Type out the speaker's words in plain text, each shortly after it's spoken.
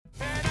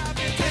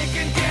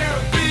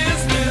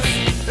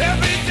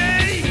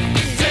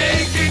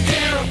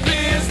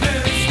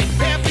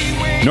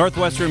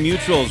Northwestern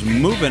Mutual's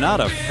moving out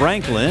of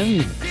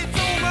Franklin,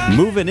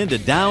 moving into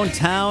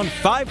downtown,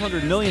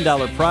 $500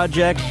 million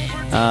project.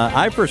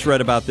 I first read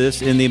about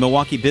this in the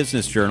Milwaukee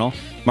Business Journal.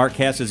 Mark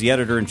Kass is the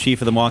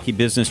editor-in-chief of the Milwaukee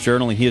Business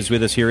Journal, and he is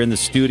with us here in the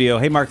studio.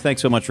 Hey, Mark,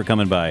 thanks so much for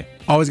coming by.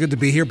 Always good to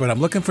be here, but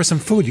I'm looking for some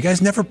food. You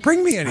guys never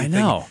bring me anything. I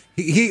know.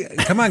 He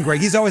come on,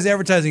 Greg. He's always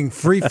advertising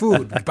free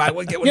food. Buy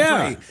one, get one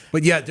free.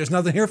 But yet, there's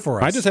nothing here for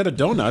us. I just had a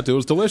donut. It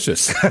was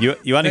delicious. You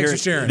want to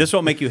hear? This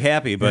won't make you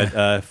happy, but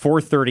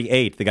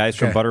 438, the guys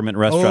from Buttermint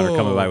Restaurant are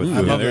coming by with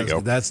food. There you go.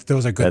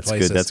 Those are good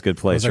places. That's good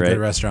place, those right? Good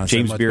restaurants.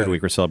 James Beard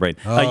Week we're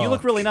celebrating. You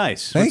look really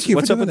nice. Thank you.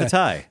 What's up with the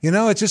tie? You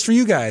know, it's just for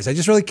you guys. I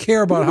just really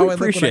care about how I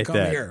look when I come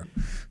here.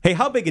 Hey,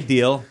 how big a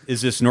deal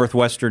is this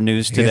Northwestern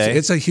news today?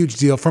 It's a huge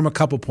deal from a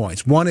couple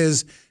points. One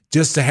is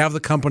just to have the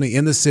company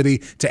in the city,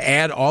 to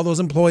add all those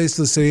employees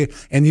to the city.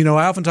 And, you know,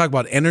 I often talk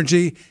about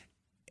energy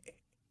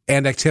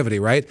and activity,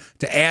 right?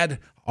 To add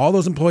all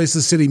those employees to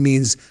the city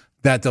means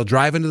that they'll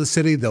drive into the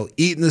city, they'll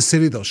eat in the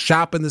city, they'll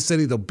shop in the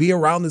city, they'll be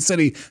around the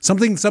city.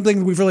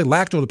 Something we've really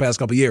lacked over the past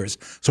couple of years.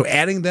 So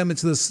adding them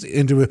into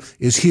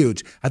is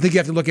huge. I think you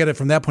have to look at it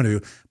from that point of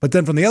view. But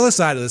then from the other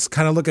side of this,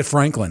 kind of look at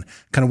Franklin,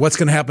 kind of what's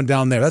going to happen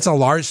down there. That's a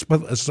large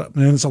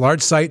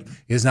site.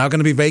 Is now going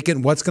to be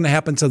vacant. What's going to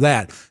happen to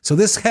that? So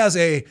this has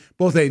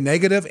both a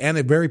negative and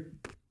a very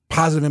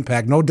positive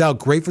impact. No doubt,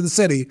 great for the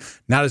city,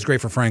 not as great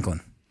for Franklin.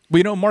 Well,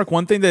 you know, Mark,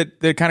 one thing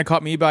that kind of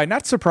caught me by,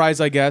 not surprised,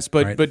 I guess,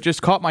 but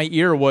just caught my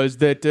ear was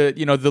that,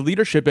 the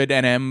leadership at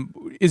NM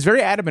is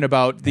very adamant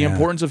about the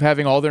importance of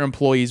having all their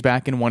employees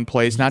back in one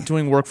place, not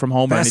doing work from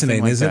home or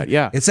anything like that.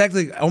 Yeah. It's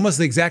actually almost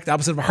the exact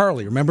opposite of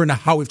Harley. Remember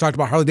how we've talked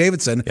about Harley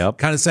Davidson,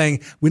 kind of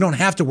saying we don't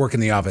have to work in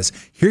the office.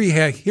 Here you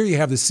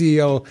have the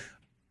CEO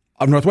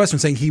of Northwestern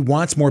saying he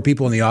wants more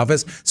people in the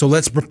office, so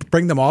let's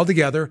bring them all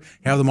together,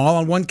 have them all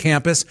on one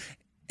campus,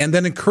 and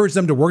then encourage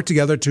them to work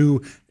together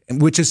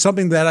which is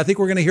something that I think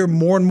we're going to hear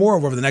more and more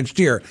over the next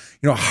year.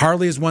 You know,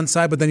 Harley is one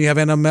side, but then you have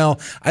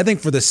NML. I think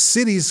for the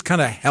city's kind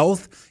of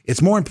health,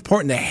 it's more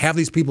important to have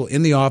these people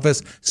in the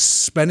office,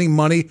 spending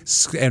money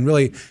and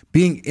really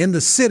being in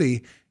the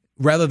city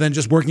rather than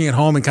just working at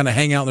home and kind of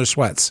hanging out in their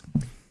sweats.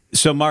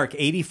 So, Mark,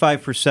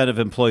 85% of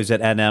employees at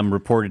NM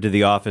reported to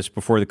the office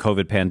before the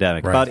COVID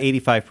pandemic. Right. About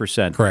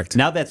 85%. Correct.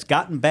 Now that's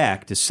gotten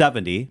back to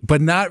 70. But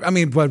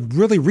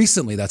really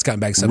recently that's gotten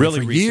back to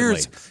 70. For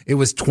years, it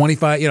was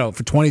 25,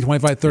 for 20,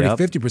 25, 30,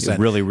 50%.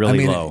 Really,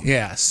 really low.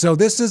 Yeah. So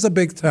this is a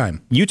big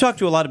time. You talk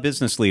to a lot of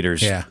business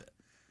leaders. Yeah.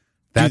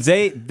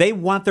 They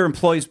want their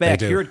employees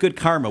back. Here at Good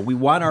Karma, we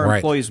want our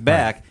employees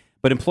back.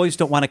 But employees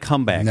don't want to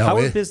come back. How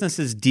are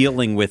businesses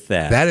dealing with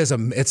that?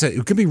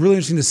 It could be really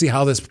interesting to see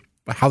how this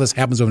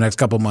happens over the next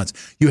couple of months.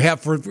 You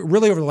have for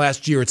really over the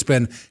last year, it's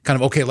been kind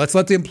of, okay, let's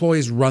let the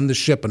employees run the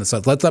ship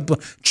and let them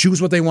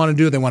choose what they want to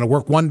do. They want to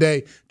work 1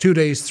 day, 2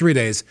 days, 3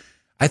 days.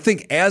 I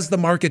think as the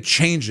market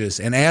changes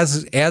and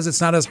as it's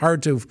not as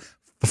hard to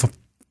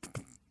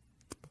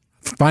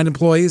find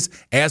employees,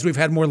 as we've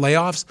had more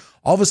layoffs,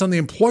 all of a sudden the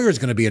employer is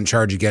going to be in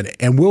charge again.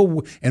 And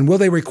will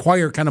they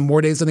require kind of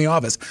more days in the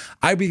office?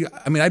 I'd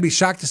be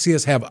shocked to see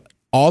us have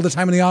all the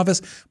time in the office,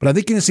 but I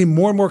think you're going to see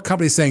more and more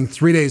companies saying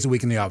 3 days a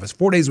week in the office,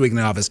 4 days a week in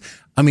the office.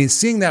 I mean,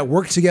 seeing that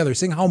work together,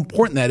 seeing how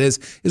important that is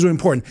really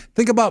important.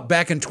 Think about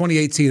back in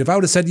 2018. If I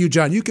would have said to you,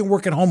 John, you can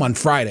work at home on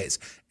Fridays,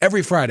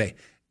 every Friday.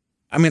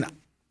 I mean,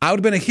 I would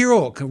have been a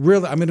hero.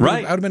 Really, I would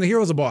have been a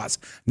hero as a boss.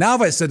 Now,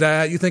 if I said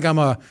that, you think I'm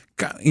a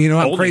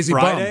crazy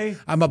Friday?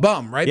 bum. I'm a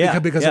bum, right? Yeah,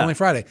 because it's only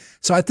Friday.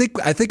 So I think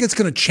it's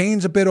going to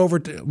change a bit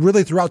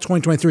really throughout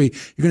 2023. You're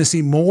going to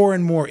see more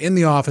and more in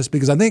the office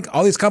because I think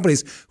all these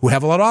companies who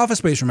have a lot of office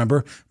space,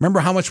 remember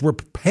how much we're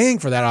paying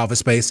for that office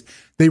space.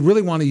 They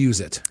really want to use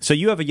it. So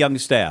you have a young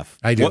staff.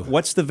 I do.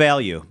 What's the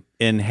value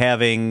in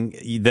having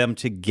them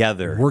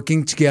together?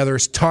 Working together,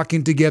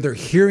 talking together,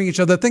 hearing each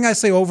other. The thing I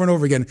say over and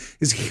over again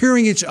is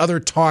hearing each other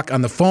talk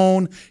on the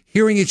phone,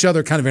 hearing each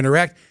other kind of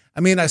interact. I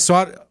mean, I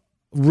saw it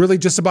really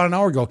just about an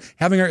hour ago,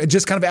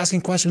 just kind of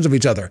asking questions of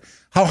each other.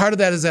 How hard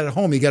that is at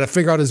home? You got to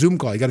figure out a Zoom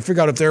call. You got to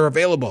figure out if they're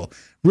available.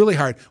 Really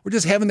hard. We're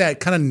just having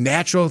that kind of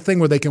natural thing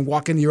where they can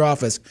walk into your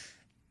office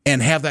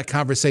and have that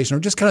conversation or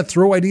just kind of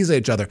throw ideas at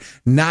each other.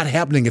 Not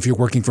happening if you're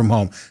working from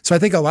home. So I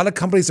think a lot of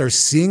companies are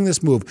seeing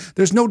this move.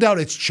 There's no doubt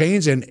it's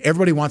changed and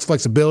everybody wants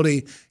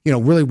flexibility,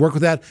 really work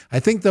with that.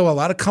 I think, though, a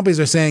lot of companies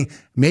are saying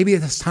maybe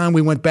it's time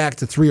we went back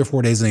to 3 or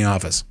 4 days in the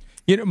office.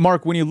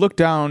 Mark, when you look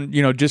down,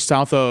 just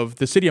south of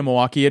the city of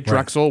Milwaukee at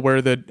Drexel,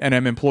 where the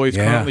NM employees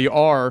currently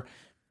are,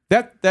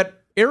 that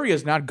area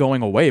is not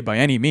going away by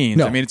any means.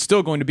 No. I mean, it's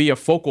still going to be a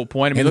focal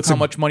point. I mean, look how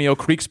much money Oak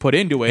Creek's put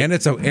into it. And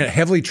it's a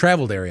heavily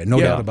traveled area, no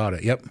doubt about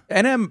it. Yep.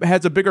 NM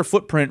has a bigger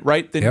footprint,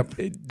 right,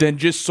 than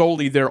just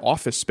solely their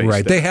office space.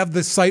 Right. They have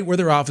the site where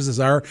their offices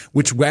are,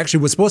 which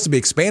actually was supposed to be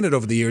expanded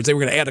over the years. They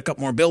were going to add a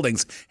couple more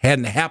buildings.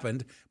 Hadn't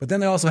happened. But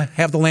then they also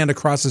have the land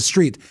across the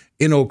street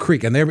in Oak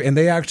Creek. And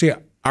they actually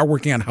are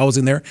working on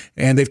housing there,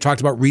 and they've talked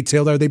about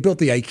retail there. They built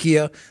the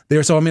IKEA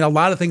there. So, a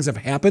lot of things have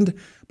happened,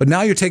 but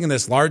now you're taking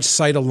this large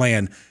site of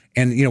land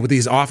And, with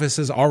these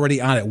offices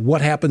already on it,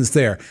 what happens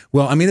there?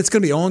 Well, it's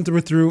going to be owned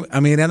through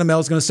NML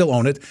is going to still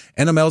own it.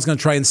 NML is going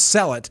to try and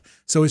sell it.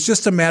 So it's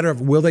just a matter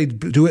of will they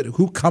do it?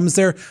 Who comes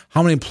there?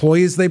 How many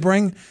employees they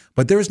bring?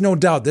 But there's no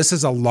doubt this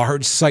is a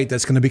large site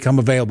that's going to become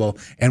available,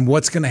 and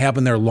what's going to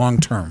happen there long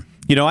term.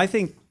 I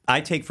think I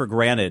take for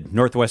granted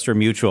Northwestern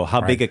Mutual, how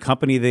big a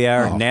company they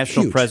are,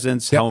 national huge.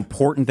 presence, how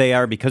important they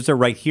are. Because they're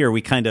right here,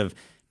 we kind of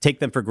take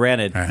them for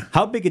granted.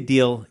 How big a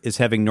deal is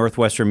having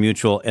Northwestern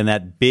Mutual and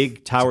that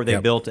big tower they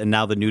built and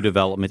now the new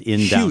development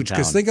in downtown? Huge,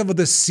 because think of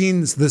the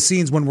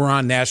scenes when we're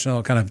on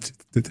national kind of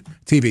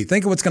TV.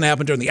 Think of what's going to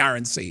happen during the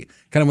RNC,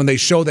 kind of when they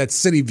show that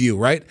city view,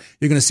 right?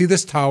 You're going to see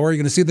this tower. You're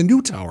going to see the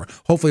new tower.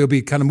 Hopefully it'll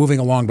be kind of moving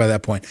along by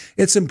that point.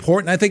 It's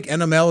important. I think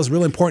NML is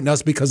really important to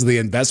us because of the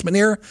investment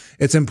here.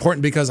 It's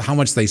important because of how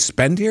much they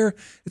spend here.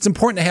 It's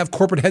important to have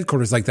corporate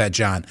headquarters like that,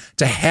 John,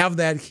 to have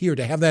that here,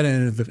 to have that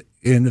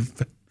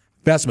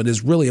investment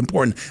is really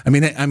important.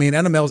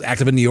 NML is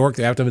active in New York,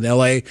 they're active in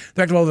LA,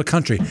 they're active all over the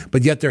country,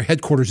 but yet their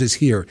headquarters is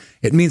here.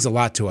 It means a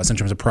lot to us in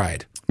terms of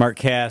pride. Mark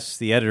Kass,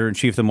 the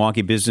editor-in-chief of the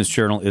Milwaukee Business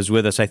Journal, is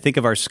with us. I think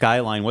of our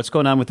skyline. What's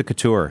going on with the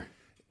Couture?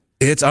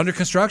 It's under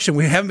construction.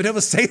 We haven't been able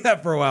to say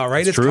that for a while,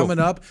 right? It's true. Coming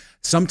up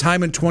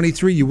sometime in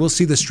 23. You will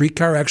see the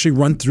streetcar actually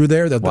run through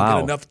there. They'll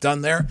get enough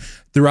done there.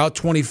 Throughout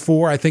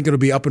 24, I think it'll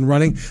be up and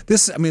running.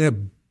 A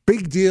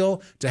big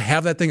deal to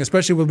have that thing,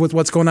 especially with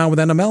what's going on with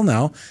NML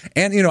now.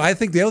 And, I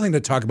think the other thing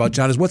to talk about,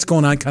 John, is what's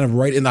going on kind of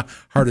right in the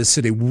heart of the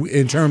city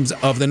in terms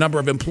of the number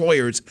of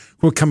employers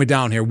who are coming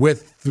down here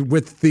with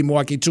the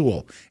Milwaukee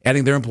Tool,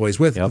 adding their employees,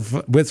 with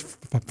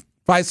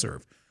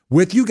Fiserv,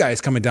 with you guys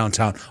coming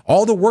downtown.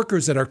 All the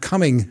workers that are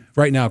coming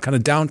right now kind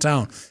of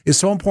downtown is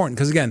so important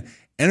because, again,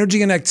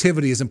 energy and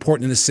activity is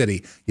important in the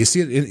city. You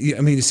see it.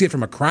 You see it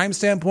from a crime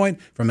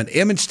standpoint, from an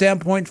image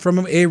standpoint,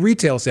 from a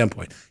retail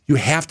standpoint. You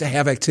have to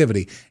have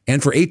activity.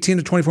 And for 18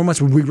 to 24 months,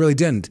 we really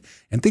didn't.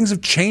 And things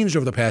have changed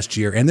over the past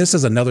year. And this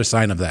is another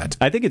sign of that.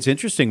 I think it's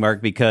interesting,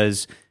 Mark,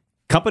 because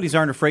companies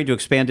aren't afraid to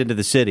expand into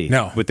the city.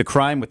 No. With the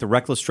crime, with the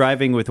reckless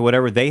driving, with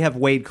whatever, they have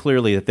weighed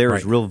clearly that there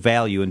is real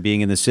value in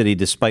being in the city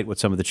despite what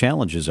some of the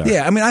challenges are.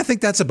 Yeah, I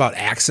think that's about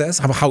access,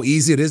 how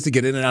easy it is to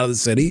get in and out of the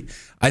city.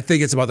 I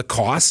think it's about the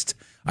cost.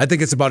 I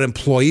think it's about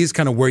employees,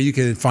 kind of where you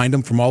can find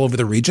them from all over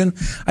the region.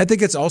 I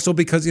think it's also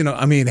because,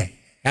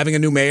 having a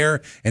new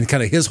mayor and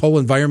kind of his whole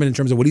environment in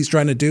terms of what he's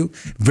trying to do,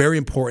 very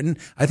important.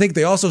 I think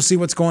they also see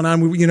what's going on.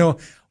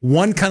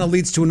 One kind of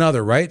leads to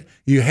another, right?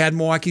 You had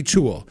Milwaukee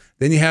Tool.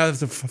 Then you have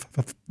the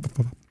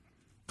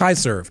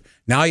Fiserv.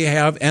 Now you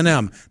have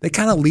NM. They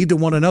kind of lead to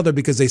one another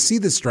because they see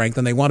the strength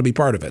and they want to be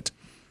part of it.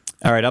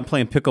 All right, I'm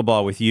playing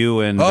pickleball with you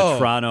and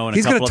Vetrano and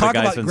a couple other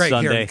guys on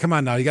Sunday. Here, come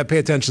on now, you got to pay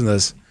attention to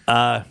this.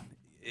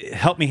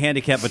 Help me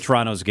handicap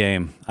Vetrano's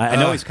game. I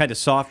know he's kind of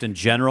soft in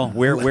general.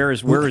 Where are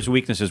his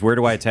weaknesses? Where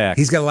do I attack?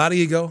 He's got a lot of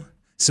ego.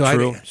 So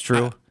it's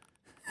true.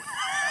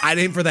 I'd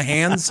aim for the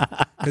hands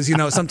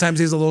because, sometimes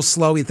he's a little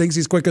slow. He thinks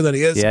he's quicker than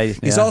he is. Yeah,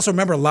 he's also,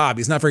 remember, lob.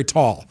 He's not very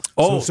tall.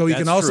 So you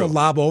can also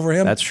lob over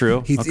him. That's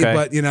true.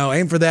 But,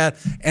 aim for that.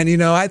 And,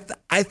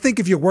 I think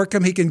if you work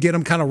him, he can get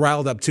him kind of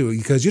riled up, too,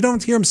 because you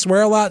don't hear him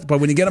swear a lot, but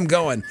when you get him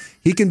going,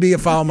 he can be a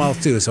foul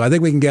mouth, too. So I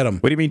think we can get him.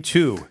 What do you mean,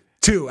 two?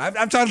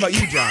 I'm talking about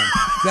you, John.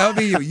 That would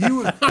be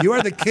you. You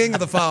are the king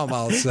of the foul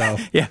mouth. So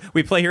yeah,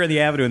 we play here in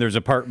the Avenue, and there's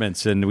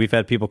apartments, and we've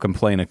had people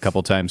complain a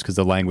couple times because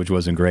the language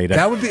wasn't great.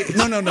 That would be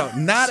no,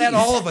 not at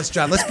all of us,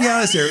 John. Let's be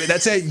honest here.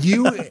 That's at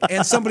you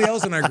and somebody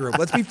else in our group.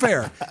 Let's be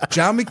fair.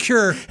 John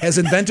McCure has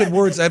invented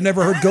words I've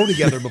never heard go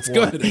together before.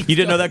 You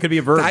didn't know that could be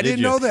a verb. I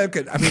didn't know that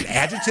could.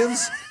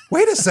 Adjectives.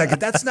 Wait a second,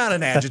 that's not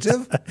an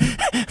adjective.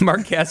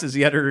 Mark Kass is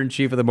the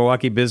editor-in-chief of the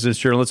Milwaukee Business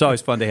Journal. It's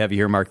always fun to have you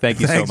here, Mark. Thank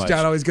you so much. Thanks,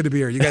 John. Always good to be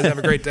here. You guys have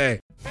a great day.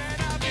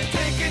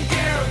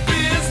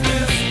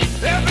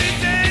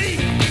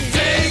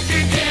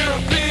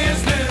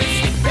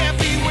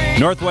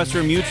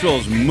 Northwestern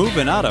Mutual's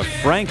moving out of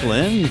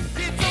Franklin,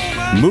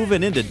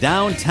 moving into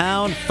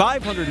downtown,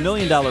 $500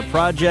 million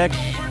project.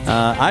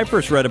 I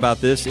first read about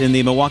this in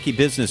the Milwaukee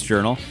Business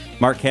Journal.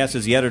 Mark Kass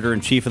is the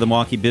editor-in-chief of the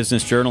Milwaukee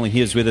Business Journal, and he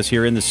is with us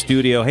here in the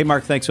studio. Hey,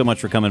 Mark, thanks so much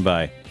for coming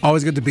by.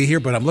 Always good to be here,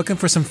 but I'm looking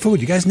for some food.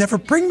 You guys never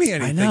bring me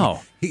anything. I know.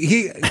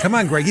 Come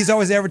on, Greg. He's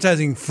always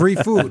advertising free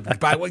food.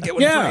 Buy one, get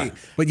one free.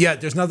 But yet,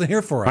 there's nothing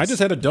here for us. I just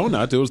had a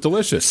donut. It was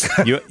delicious.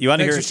 You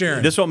want to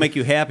hear? This won't make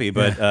you happy,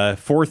 but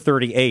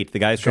 438, the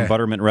guys from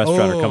Buttermint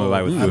Restaurant are coming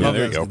by with food.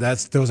 There you go.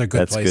 Those are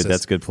good places.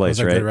 That's good place,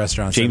 those right? Good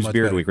restaurants. James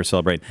Beard Week we're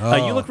celebrating.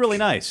 You look really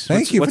nice.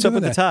 Thank you. What's up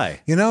with the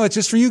tie? It's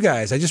just for you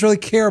guys. I just really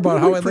care about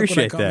how I look when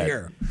I come here.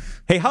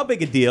 Hey, how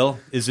big a deal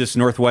is this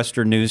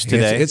Northwestern news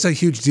today? It's a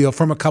huge deal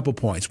from a couple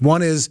points.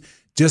 One is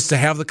just to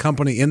have the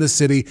company in the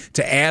city,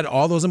 to add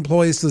all those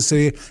employees to the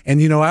city.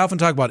 And, I often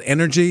talk about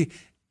energy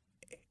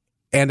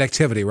and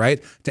activity,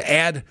 right? To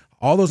add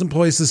all those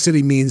employees to the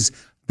city means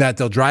that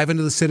they'll drive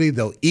into the city,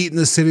 they'll eat in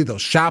the city, they'll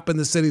shop in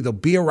the city, they'll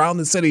be around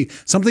the city.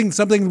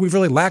 Something we've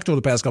really lacked over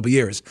the past couple of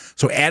years.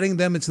 So adding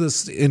them into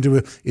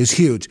is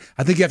huge.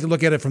 I think you have to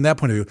look at it from that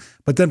point of view.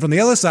 But then from the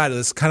other side of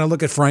this, kind of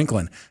look at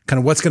Franklin, kind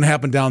of what's going to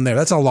happen down there.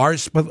 It's a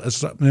large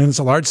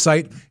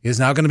site. Is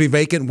now going to be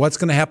vacant. What's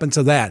going to happen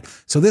to that?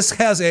 So this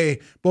has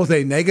both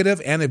a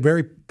negative and a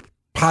very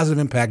positive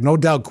impact. No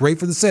doubt, great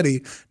for the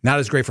city, not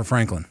as great for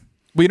Franklin.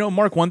 Well,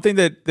 Mark, one thing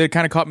that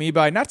kind of caught me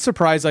by, not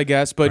surprised, I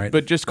guess,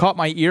 but just caught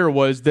my ear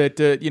was that,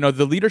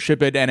 the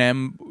leadership at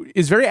NM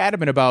is very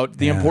adamant about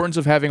the importance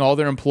of having all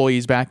their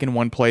employees back in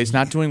one place,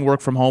 not doing work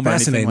from home or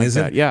anything like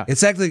that. Yeah.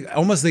 It's actually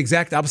almost the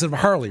exact opposite of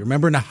Harley.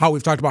 Remember how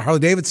we've talked about Harley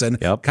Davidson,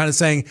 kind of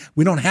saying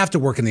we don't have to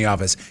work in the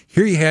office.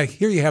 Here you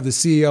have the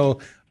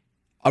CEO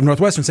of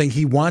Northwestern saying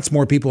he wants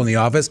more people in the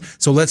office,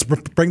 so let's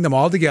bring them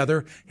all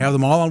together, have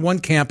them all on one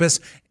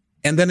campus,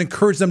 and then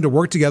encourage them to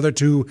work together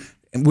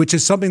which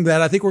is something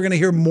that I think we're going to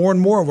hear more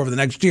and more over the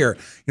next year.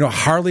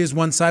 Harley is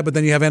one side, but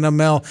then you have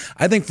NML.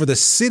 I think for the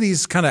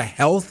city's kind of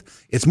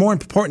health, it's more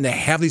important to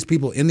have these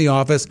people in the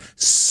office,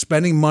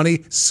 spending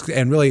money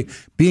and really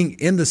being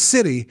in the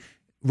city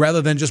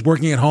rather than just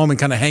working at home and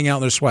kind of hanging out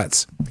in their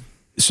sweats.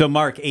 So,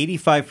 Mark,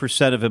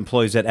 85% of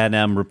employees at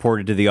NM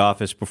reported to the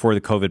office before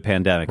the COVID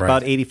pandemic. Right.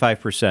 About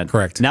 85%.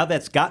 Correct. Now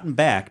that's gotten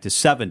back to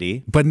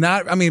 70. But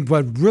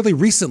really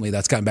recently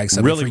that's gotten back to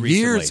 70. Really for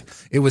years,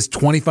 it was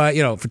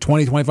 25, for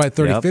 20, 25,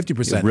 30,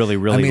 50%.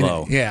 Really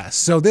low. Yeah.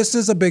 So this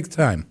is a big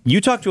time. You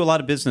talk to a lot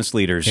of business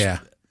leaders. Yeah.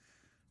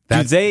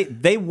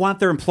 They want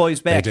their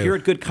employees back. Here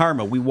at Good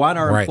Karma, we want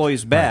our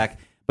employees back.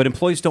 But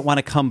employers don't want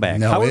to come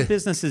back. How are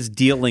businesses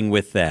dealing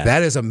with that?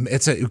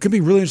 It could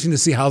be really interesting to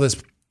see how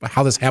this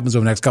happens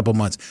over the next couple of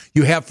months.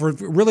 You have for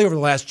really over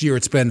the last year,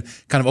 it's been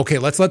kind of, okay,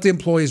 let's let the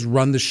employees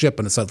run the ship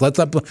and let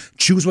them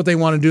choose what they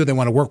want to do. They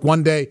want to work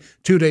 1 day,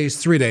 2 days,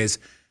 3 days.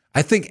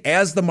 I think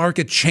as the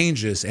market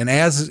changes and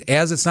as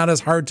it's not as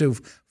hard to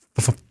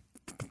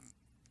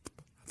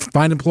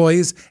find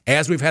employees,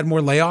 as we've had more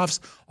layoffs,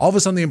 all of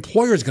a sudden the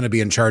employer is going to be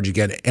in charge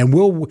again. And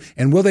will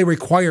they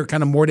require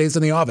kind of more days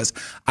in the office?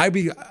 I'd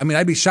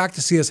be shocked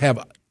to see us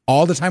have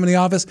all the time in the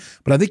office,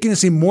 but I think you're going to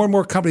see more and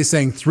more companies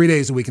saying 3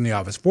 days a week in the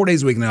office, 4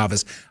 days a week in the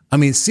office.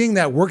 Seeing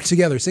that work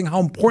together, seeing how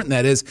important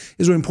that is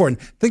really important.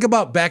 Think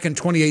about back in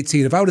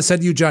 2018. If I would have said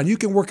to you, John, you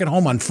can work at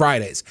home on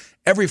Fridays,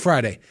 every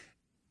Friday.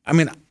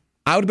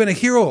 I would have been a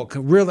hero.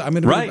 Really, I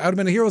would have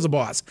been a hero as a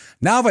boss.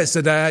 Now, if I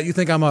said that, you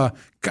think I'm I'm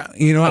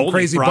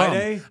crazy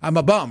Friday? bum. I'm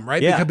a bum,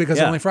 right? Yeah, because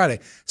it's only Friday.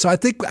 So I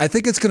think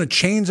it's going to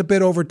change a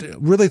bit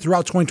really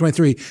throughout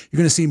 2023. You're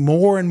going to see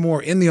more and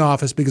more in the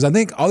office because I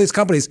think all these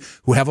companies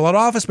who have a lot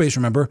of office space,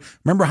 remember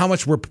how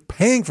much we're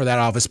paying for that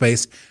office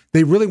space.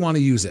 They really want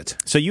to use it.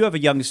 So you have a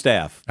young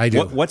staff. I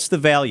do. What's the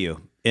value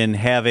in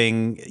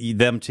having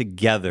them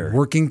together?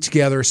 Working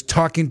together,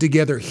 talking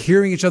together,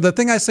 hearing each other. The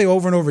thing I say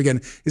over and over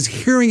again is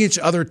hearing each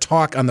other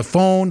talk on the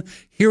phone,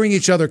 hearing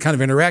each other kind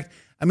of interact.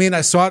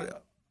 I saw it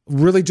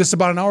really just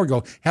about an hour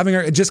ago,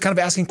 just kind of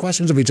asking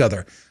questions of each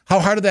other. How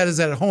hard of that is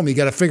that at home? You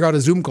got to figure out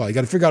a Zoom call. You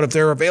got to figure out if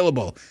they're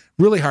available.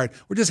 Really hard.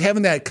 We're just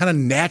having that kind of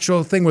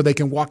natural thing where they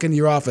can walk into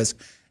your office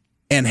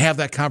and have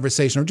that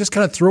conversation or just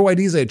kind of throw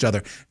ideas at each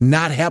other.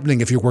 Not happening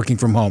if you're working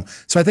from home.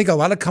 So I think a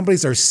lot of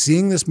companies are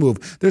seeing this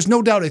move. There's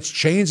no doubt it's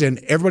changed and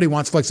everybody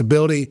wants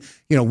flexibility,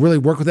 really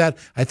work with that.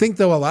 I think,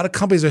 though, a lot of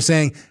companies are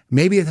saying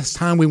maybe it's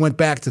time we went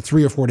back to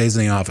 3 or 4 days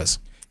in the office.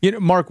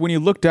 Mark, when you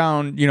look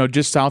down,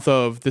 just south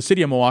of the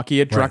city of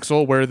Milwaukee at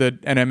Drexel, where the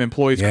NM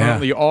employees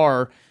currently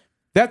are,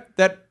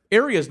 that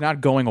area is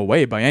not going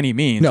away by any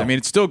means. No.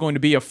 it's still going to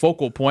be a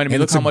focal point.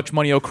 Look how much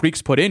money Oak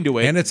Creek's put into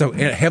it. And it's a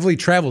heavily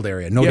traveled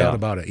area, no doubt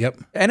about it. Yep.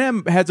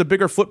 NM has a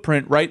bigger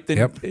footprint, right,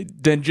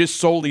 than just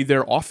solely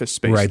their office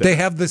space. Right. They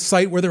have the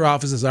site where their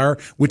offices are,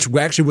 which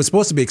actually was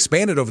supposed to be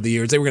expanded over the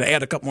years. They were going to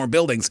add a couple more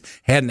buildings.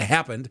 Hadn't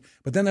happened.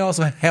 But then they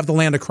also have the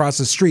land across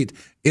the street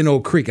in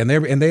Oak Creek. And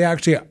they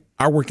actually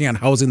are working on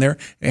housing there,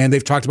 and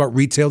they've talked about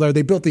retail there.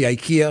 They built the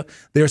IKEA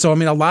there. So, a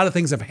lot of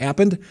things have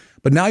happened.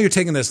 But now you're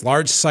taking this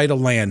large site of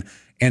land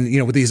and,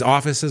 with these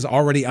offices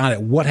already on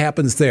it, what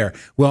happens there?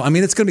 Well,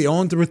 it's going to be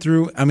owned through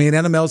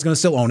NML is going to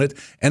still own it.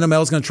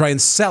 NML is going to try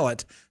and sell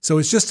it. So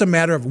it's just a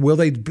matter of will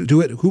they do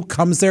it? Who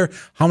comes there?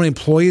 How many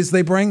employees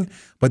they bring?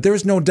 But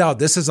there's no doubt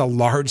this is a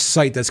large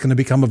site that's going to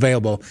become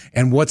available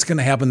and what's going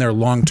to happen there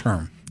long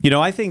term.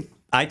 I think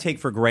I take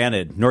for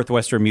granted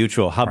Northwestern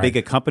Mutual, how big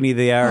a company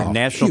they are,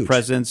 national huge.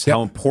 Presence,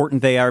 how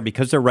important they are.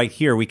 Because they're right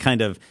here, we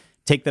kind of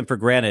take them for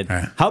granted.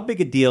 How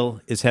big a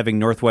deal is having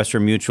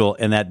Northwestern Mutual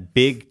and that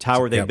big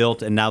tower they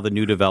built and now the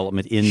new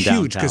development in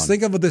downtown? Huge, because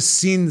think of the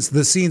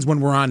scenes when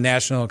we're on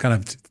national kind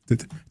of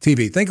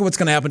TV. Think of what's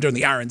going to happen during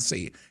the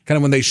RNC, kind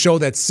of when they show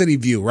that city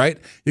view, right?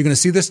 You're going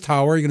to see this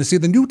tower. You're going to see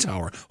the new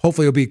tower.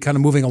 Hopefully it'll be kind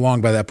of moving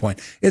along by that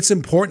point. It's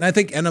important. I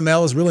think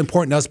NML is really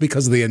important to us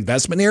because of the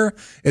investment here.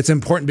 It's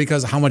important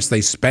because of how much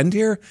they spend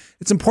here.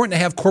 It's important to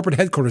have corporate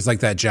headquarters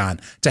like that, John.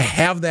 To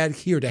have that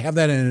here, to have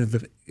that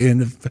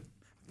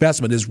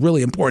investment is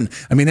really important.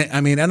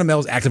 NML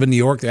is active in New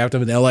York. They're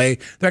active in LA. They're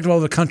active all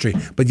over the country.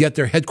 But yet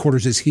their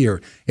headquarters is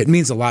here. It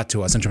means a lot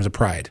to us in terms of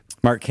pride.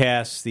 Mark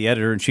Kass, the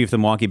editor-in-chief of the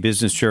Milwaukee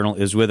Business Journal,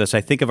 is with us.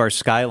 I think of our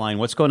skyline.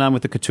 What's going on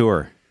with the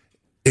Couture?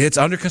 It's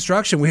under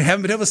construction. We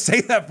haven't been able to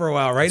say that for a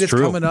while, right? It's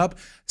coming up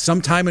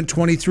sometime in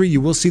 23.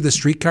 You will see the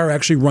streetcar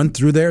actually run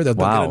through there. They'll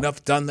get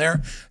enough done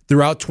there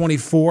throughout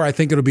 24. I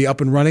think it'll be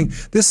up and running.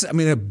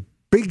 A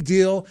big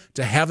deal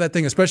to have that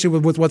thing, especially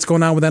with what's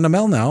going on with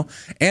NML now.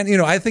 And,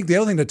 I think the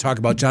other thing to talk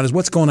about, John, is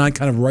what's going on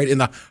kind of right in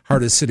the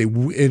heart of the city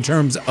in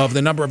terms of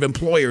the number of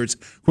employers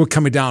who are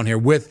coming down here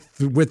with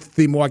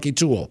the Milwaukee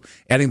Tool,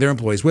 adding their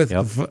employees, with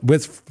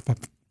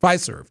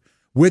Fiserv,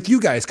 with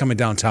you guys coming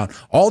downtown.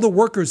 All the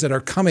workers that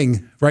are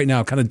coming right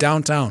now kind of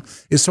downtown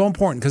is so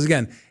important because,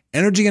 again,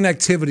 energy and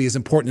activity is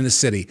important in the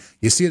city.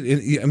 You see it.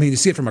 You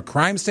see it from a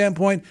crime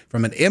standpoint,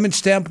 from an image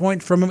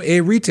standpoint, from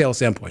a retail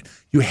standpoint.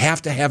 You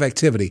have to have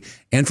activity.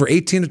 And for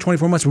 18 to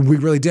 24 months, we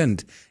really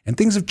didn't. And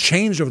things have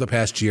changed over the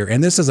past year.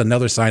 And this is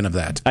another sign of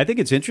that. I think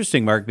it's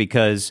interesting, Mark,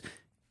 because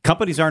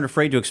companies aren't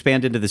afraid to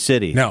expand into the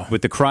city. No.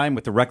 With the crime,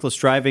 with the reckless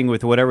driving,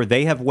 with whatever,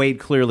 they have weighed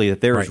clearly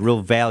that there is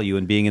real value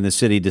in being in the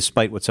city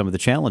despite what some of the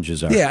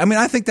challenges are. Yeah,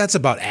 I think that's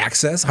about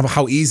access,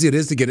 how easy it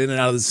is to get in and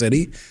out of the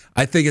city.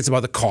 I think it's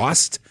about the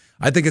cost.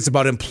 I think it's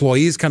about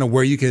employees, kind of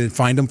where you can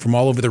find them from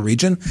all over the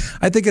region.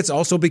 I think it's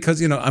also because,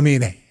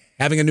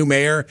 having a new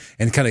mayor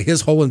and kind of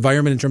his whole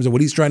environment in terms of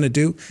what he's trying to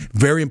do,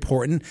 very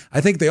important.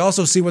 I think they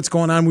also see what's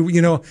going on.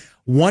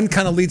 One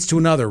kind of leads to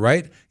another,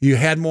 right? You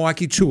had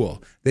Milwaukee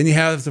Tool. Then you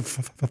have the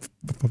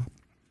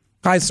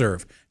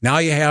Fiserv. Now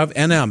you have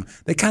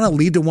NM. They kind of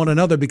lead to one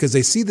another because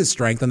they see the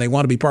strength and they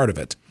want to be part of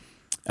it.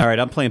 All right,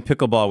 I'm playing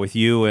pickleball with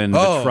you and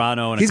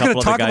Vetrano and a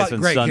couple other guys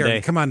on Sunday.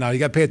 Here, come on now, you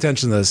got to pay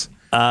attention to this.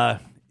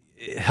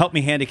 Help me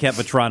handicap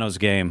Vetrano's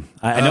game.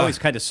 I know he's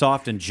kind of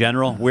soft in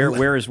general.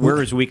 Where is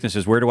his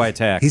weaknesses? Where do I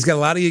attack? He's got a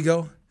lot of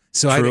ego.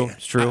 So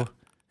it's true.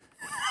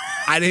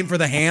 I'd aim for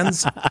the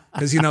hands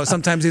because,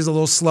 sometimes he's a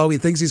little slow. He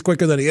thinks he's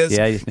quicker than he is.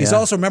 Yeah. He's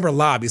also, remember,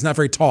 lob. He's not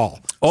very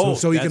tall.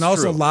 So you can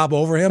also lob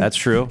over him. That's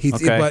true.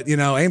 But,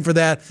 aim for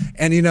that.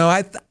 And,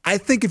 I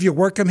think if you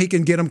work him, he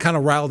can get him kind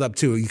of riled up,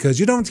 too, because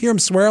you don't hear him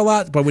swear a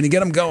lot, but when you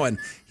get him going,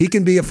 he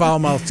can be a foul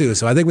mouth, too.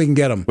 So I think we can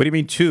get him. What do you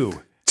mean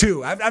two?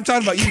 I'm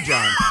talking about you,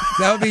 John.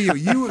 That would be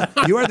you.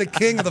 You are the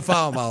king of the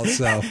foul mouth.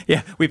 So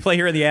yeah, we play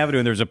here in the Avenue,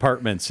 and there's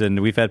apartments,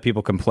 and we've had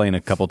people complain a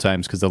couple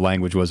times because the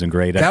language wasn't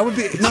great. That would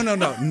be no,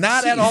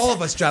 not at all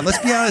of us, John. Let's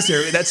be honest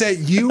here. That's at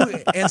you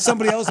and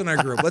somebody else in our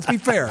group. Let's be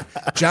fair.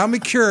 John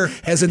McCure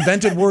has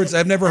invented words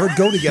I've never heard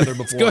go together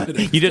before.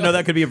 You didn't know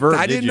that could be a verb.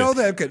 I didn't know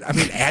that could.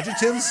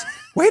 Adjectives.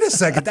 Wait a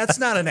second, that's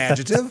not an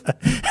adjective.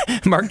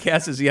 Mark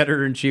Kass is the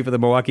editor-in-chief of the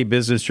Milwaukee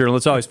Business Journal.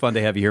 It's always fun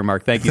to have you here,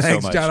 Mark. Thank you so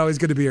much. Thanks, John. Always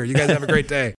good to be here. You guys have a great day.